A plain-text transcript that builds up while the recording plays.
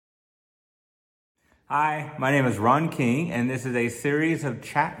Hi, my name is Ron King, and this is a series of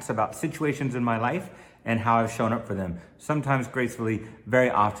chats about situations in my life and how I've shown up for them. Sometimes gracefully,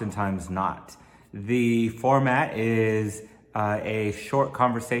 very oftentimes not. The format is a short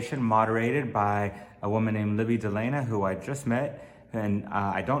conversation moderated by a woman named Libby, DeLana, who I just met. And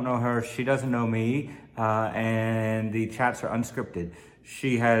I don't know her, she doesn't know me, and the chats are unscripted.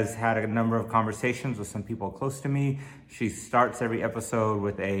 She has had a number of conversations with some people close to me. She starts every episode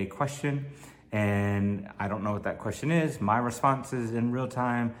with a question, and I don't know what that question is. My response is in real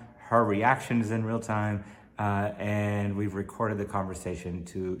time, her reaction is in real time, and we've recorded the conversation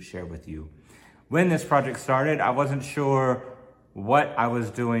to share with you. When this project started, I wasn't sure what I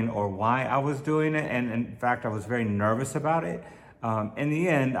was doing or why I was doing it, and in fact, I was very nervous about it. In the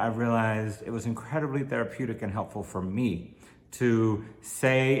end, I realized it was incredibly therapeutic and helpful for me to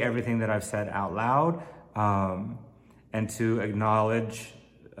say everything that I've said out loud, and to acknowledge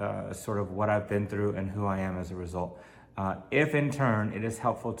sort of what I've been through and who I am as a result. If in turn it is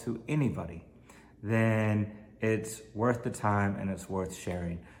helpful to anybody, then it's worth the time and it's worth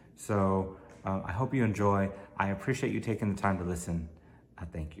sharing. So I hope you enjoy. I appreciate you taking the time to listen.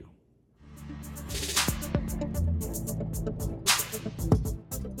 Thank you.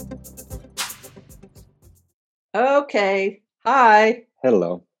 Okay. Hi.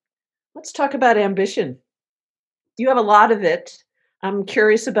 Hello. Let's talk about ambition. You have a lot of it. I'm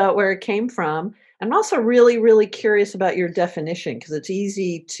curious about where it came from. I'm also really, really curious about your definition because it's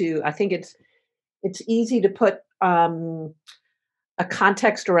easy to, I think it's easy to put a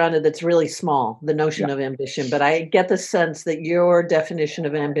context around it that's really small, the notion Yeah. of ambition. But I get the sense that your definition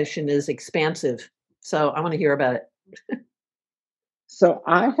of ambition is expansive. So I want to hear about it. So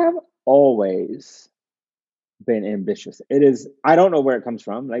I have always been ambitious. I don't know where it comes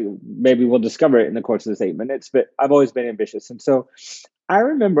from. Like maybe we'll discover it in the course of this 8 minutes, but I've always been ambitious. And so I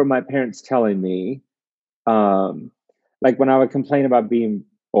remember my parents telling me, like when I would complain about being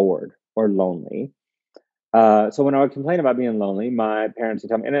bored or lonely. So when I would complain about being lonely, my parents would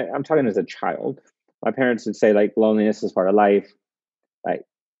tell me, and I'm talking as a child, my parents would say like loneliness is part of life. Like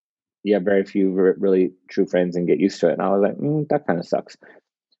you have very few really true friends and get used to it. And I was like, that kind of sucks.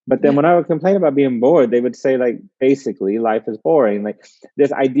 But then when I would complain about being bored, they would say like, basically life is boring. Like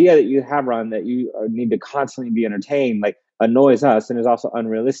this idea that you have, Ron, that you need to constantly be entertained, like annoys us and is also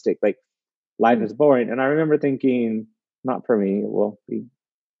unrealistic. Like life is boring. And I remember thinking, not for me, it will be.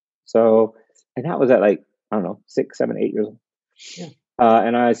 So, and that was at like, I don't know, 6, 7, 8 years old. Yeah.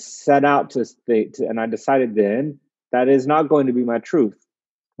 And I set out and I decided then that is not going to be my truth.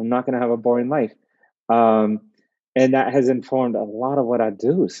 I'm not going to have a boring life. And that has informed a lot of what I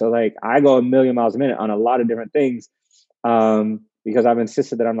do. So like I go a million miles a minute on a lot of different things, because I've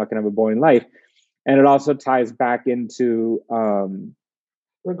insisted that I'm not going to have a boring life. And it also ties back into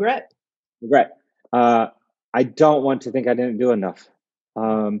Regret. I don't want to think I didn't do enough.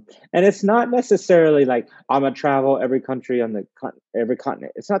 And it's not necessarily like I'm gonna travel every country on every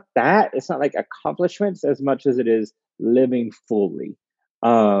continent. It's not that. It's not like accomplishments as much as it is living fully.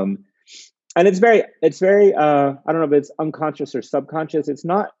 And it's very I don't know if it's unconscious or subconscious. It's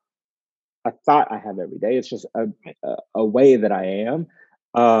not a thought I have every day. It's just a way that I am.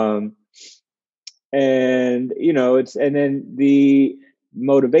 And and then the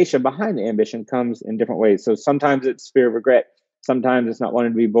motivation behind the ambition comes in different ways. So sometimes it's fear of regret. Sometimes it's not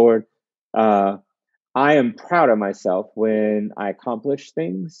wanting to be bored. I am proud of myself when I accomplish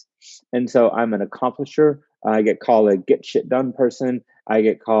things. And so I'm an accomplisher. I get called a get shit done person. I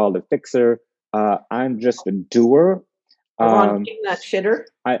get called a fixer. I'm just a doer. Ron King, that shitter.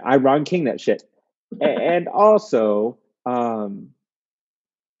 I Ron King that shit. And also, I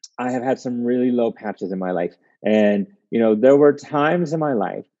have had some really low patches in my life. And, there were times in my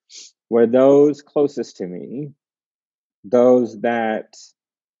life where those closest to me, those that,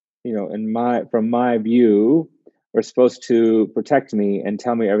 from my view, were supposed to protect me and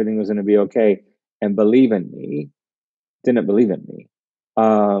tell me everything was going to be okay and believe in me, didn't believe in me.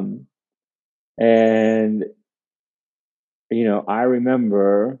 And, I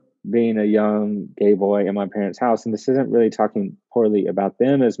remember being a young gay boy in my parents' house, and this isn't really talking poorly about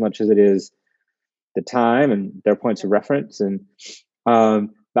them as much as it is the time and their points of reference. And,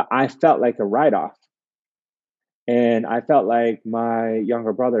 but I felt like a write-off. And I felt like my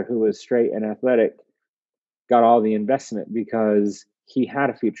younger brother, who was straight and athletic, got all the investment because he had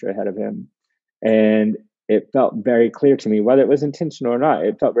a future ahead of him. And it felt very clear to me, whether it was intentional or not,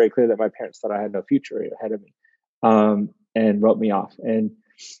 it felt very clear that my parents thought I had no future ahead of me, and wrote me off. And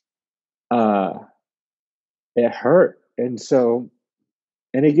it hurt. And so,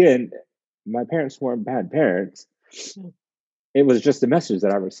 and again, my parents weren't bad parents. It was just the message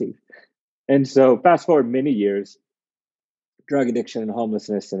that I received. And so fast forward many years, drug addiction and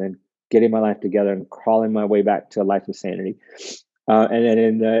homelessness, and then getting my life together and crawling my way back to a life of sanity. And then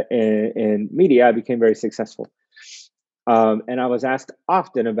in media, I became very successful. And I was asked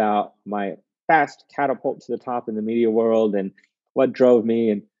often about my fast catapult to the top in the media world and what drove me.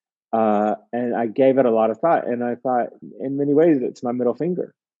 And I gave it a lot of thought. And I thought, in many ways, it's my middle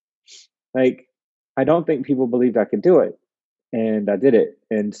finger. Like, I don't think people believed I could do it. And I did it.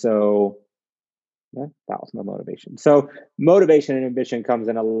 And so that was my motivation. So motivation and ambition comes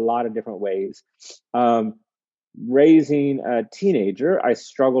in a lot of different ways. Raising a teenager, I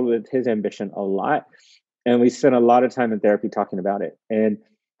struggled with his ambition a lot. And we spent a lot of time in therapy talking about it. And,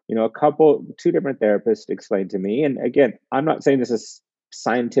 two different therapists explained to me. And again, I'm not saying this is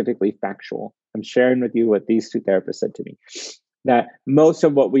scientifically factual. I'm sharing with you what these two therapists said to me, that most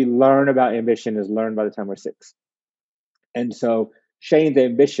of what we learn about ambition is learned by the time we're 6. And so Shane's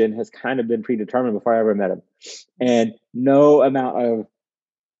ambition has kind of been predetermined before I ever met him. And no amount of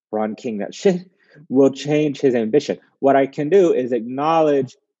Ron King that shit will change his ambition. What I can do is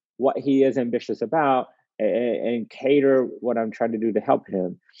acknowledge what he is ambitious about and cater what I'm trying to do to help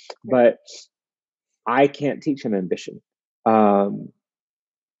him. But I can't teach him ambition.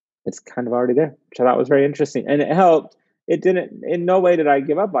 It's kind of already there, which I thought was very interesting. And it helped. It didn't, in no way did I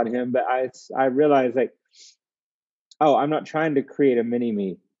give up on him, but I realized, like, oh, I'm not trying to create a mini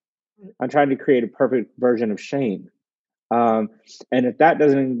me. I'm trying to create a perfect version of Shane. And if that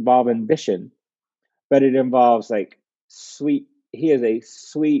doesn't involve ambition, but it involves he is a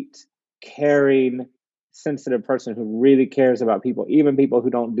sweet, caring, sensitive person who really cares about people, even people who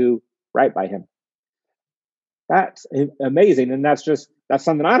don't do right by him. That's amazing. And that's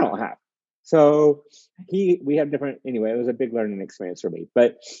something I don't have. So we have different, anyway, it was a big learning experience for me.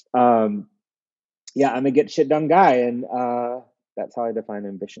 But I'm a get shit done guy. And that's how I define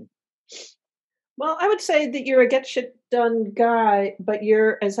ambition. Well, I would say that you're a get shit done guy, but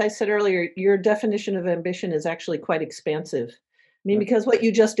as I said earlier, your definition of ambition is actually quite expansive. I mean, because what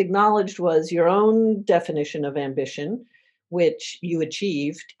you just acknowledged was your own definition of ambition, which you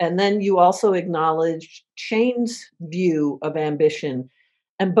achieved. And then you also acknowledged Shane's view of ambition.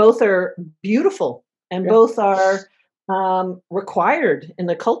 And both are beautiful and both are required in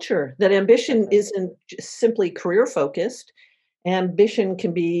the culture. That ambition isn't just simply career focused. Ambition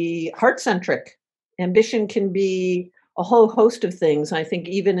can be heart centric. Ambition can be a whole host of things. I think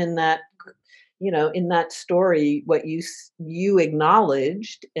even in that, in that story, what you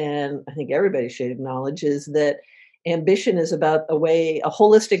acknowledged, and I think everybody should acknowledge, is that ambition is about a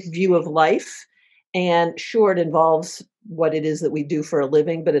holistic view of life. And sure, it involves what it is that we do for a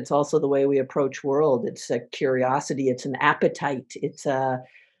living, but it's also the way we approach world. It's a curiosity. It's an appetite. It's a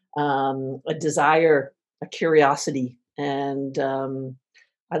desire, a curiosity. And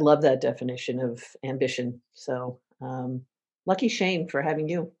I love that definition of ambition. So lucky Shane for having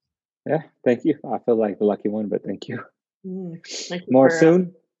you. Yeah, thank you. I feel like the lucky one, but thank you. Thank you More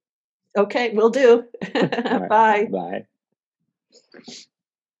soon? Okay, will do. Right, Bye. bye.